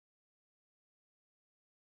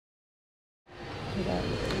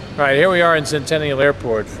All right, here we are in Centennial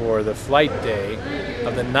Airport for the flight day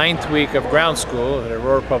of the 9th week of ground school at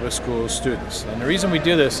Aurora Public Schools students. And the reason we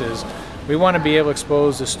do this is we want to be able to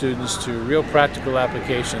expose the students to real practical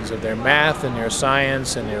applications of their math and their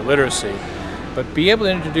science and their literacy, but be able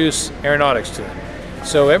to introduce aeronautics to them.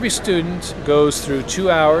 So every student goes through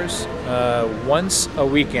 2 hours once a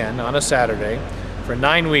weekend on a Saturday for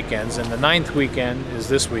 9 weekends, and the 9th weekend is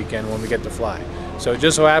this weekend when we get to fly. So it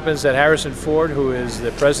just so happens that Harrison Ford, who is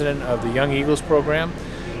the president of the Young Eagles program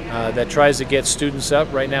that tries to get students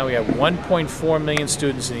up, right now we have 1.4 million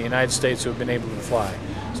students in the United States who have been able to fly.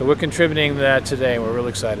 So we're contributing to that today, and we're really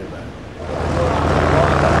excited about it.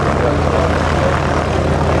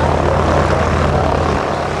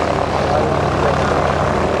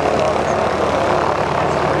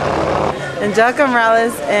 Angelica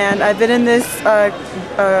Morales, and I've been in this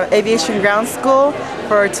aviation ground school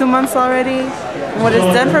for 2 months already. And what it's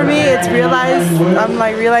done for me, I'm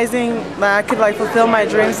realizing that I could fulfill my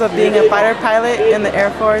dreams of being a fighter pilot in the Air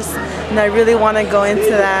Force, and I really want to go into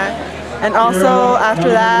that. And also after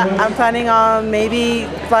that, I'm planning on maybe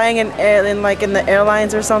flying in the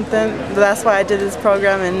airlines or something. That's why I did this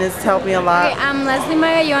program, and it's helped me a lot. Okay, I'm Leslie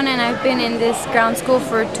Magallon, and I've been in this ground school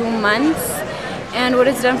for 2 months. And what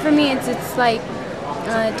it's done for me is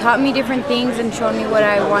taught me different things and showed me what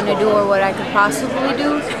I want to do or what I could possibly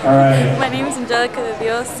do. My name is Angelica de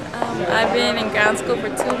Dios. I've been in ground school for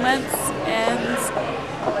 2 months, and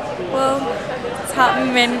well, it's taught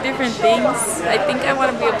me many different things. I think I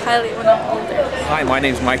want to be a pilot when I'm older. Hi, my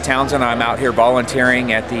name is Mike Townsend. I'm out here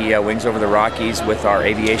volunteering at the Wings Over the Rockies with our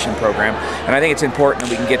aviation program, and I think it's important that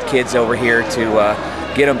we can get kids over here to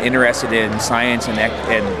get them interested in science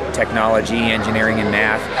and technology, engineering and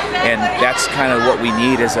math, and that's kind of what we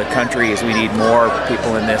need as a country. Is we need more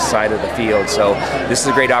people in this side of the field. So this is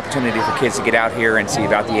a great opportunity for kids to get out here and see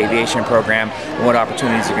about the aviation program and what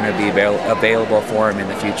opportunities are going to be available for them in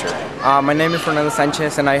the future. My name is Fernando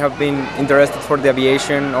Sanchez, and I have been interested for the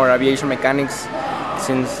aviation or aviation mechanics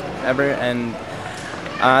since ever, and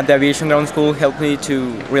the aviation ground school helped me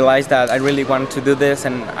to realize that I really want to do this,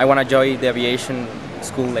 and I want to join the aviation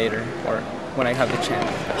school later or when I have the chance.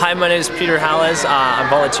 Hi, my name is Peter Hallez. I'm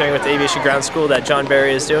volunteering with the Aviation Ground School that John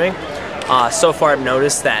Barry is doing. So far I've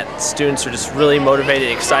noticed that students are just really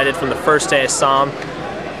motivated, excited. From the first day I saw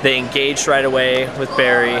them, they engaged right away with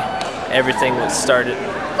Barry. Everything was started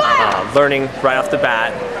learning right off the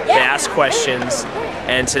bat. They asked questions,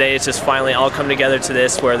 and today it's just finally all come together to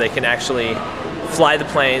this where they can actually fly the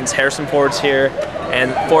planes. Harrison Ford's here,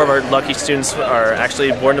 and 4 of our lucky students are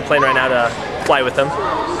actually boarding the plane right now to fly with them.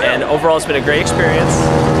 And overall, it's been a great experience.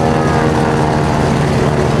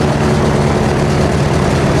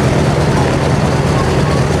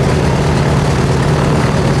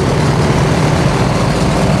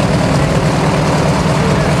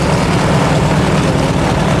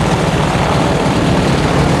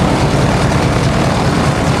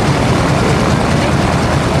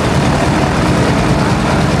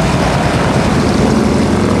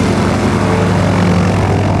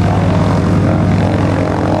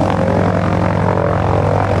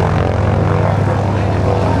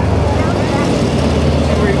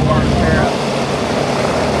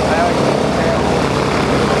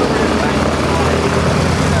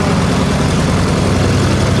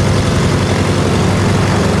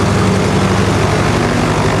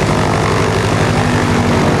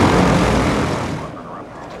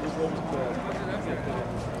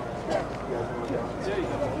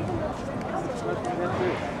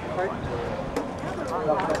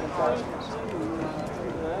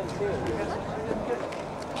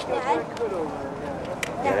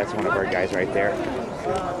 Yeah, that's one of our guys right there.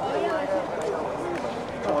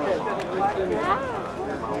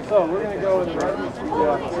 So we're going to go with the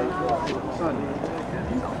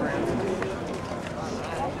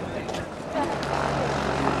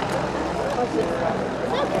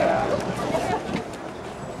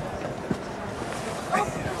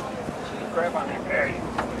grab on there, Barry.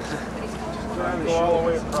 Go all the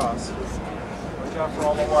way across. Watch out for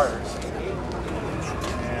all the wires.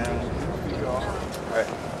 And you go. All right.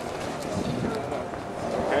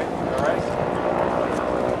 Okay, all right.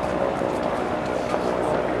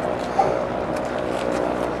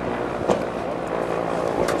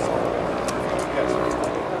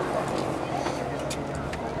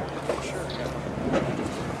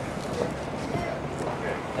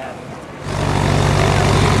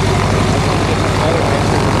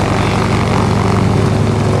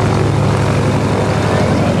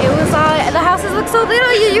 So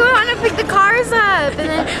little, you want to pick the cars up, and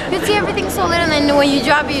then you see everything so little, and then when you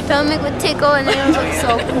drop it, your stomach would tickle, and then it would look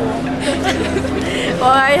so cool. Well,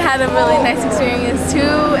 I had a really nice experience too,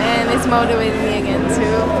 and it's motivated me again to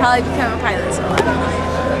probably become a pilot. So I don't know.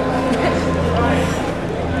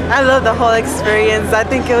 I love the whole experience. I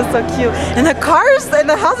think it was so cute. And the cars and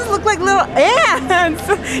the houses look like little ants.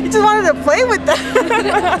 You just wanted to play with them.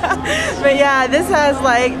 But yeah, this has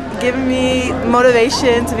like given me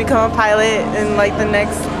motivation to become a pilot in like the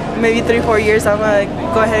next maybe 3-4 years. I'm gonna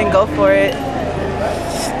go ahead and go for it.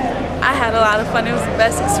 I had a lot of fun. It was the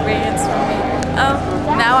best experience for me.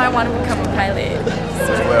 Now I want to become a pilot.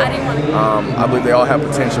 So I didn't want to. I believe they all have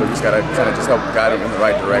potential. You just gotta kind of just help guide them in the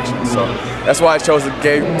right direction. So that's why I chose to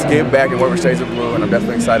give back and work with Shades of Blue, and I'm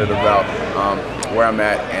definitely excited about where I'm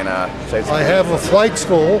at and Shades of Blue. I have a flight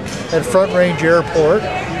school at Front Range Airport.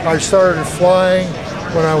 I started flying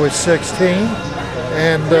when I was 16,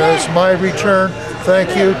 and as my return, thank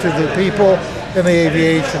you to the people in the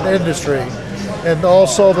aviation industry, and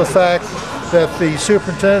also the fact that the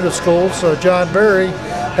superintendent of schools, John Berry,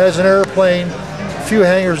 has an airplane a few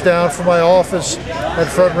hangars down from my office at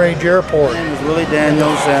Front Range Airport. My name is Willie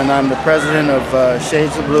Daniels, and I'm the president of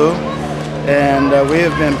Shades of Blue. And we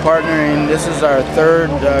have been partnering. This is our third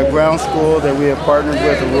ground school that we have partnered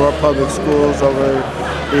with Aurora Public Schools over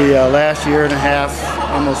the last year and a half,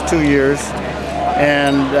 almost 2 years.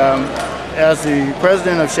 And as the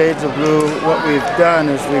president of Shades of Blue, what we've done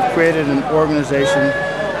is we've created an organization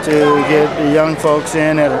to get the young folks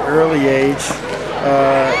in at an early age,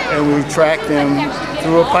 and we track them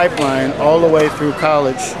through a pipeline all the way through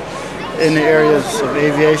college in the areas of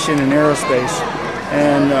aviation and aerospace.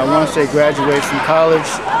 And once they graduate from college,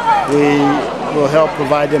 we will help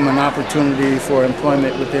provide them an opportunity for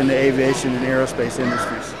employment within the aviation and aerospace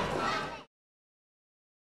industries.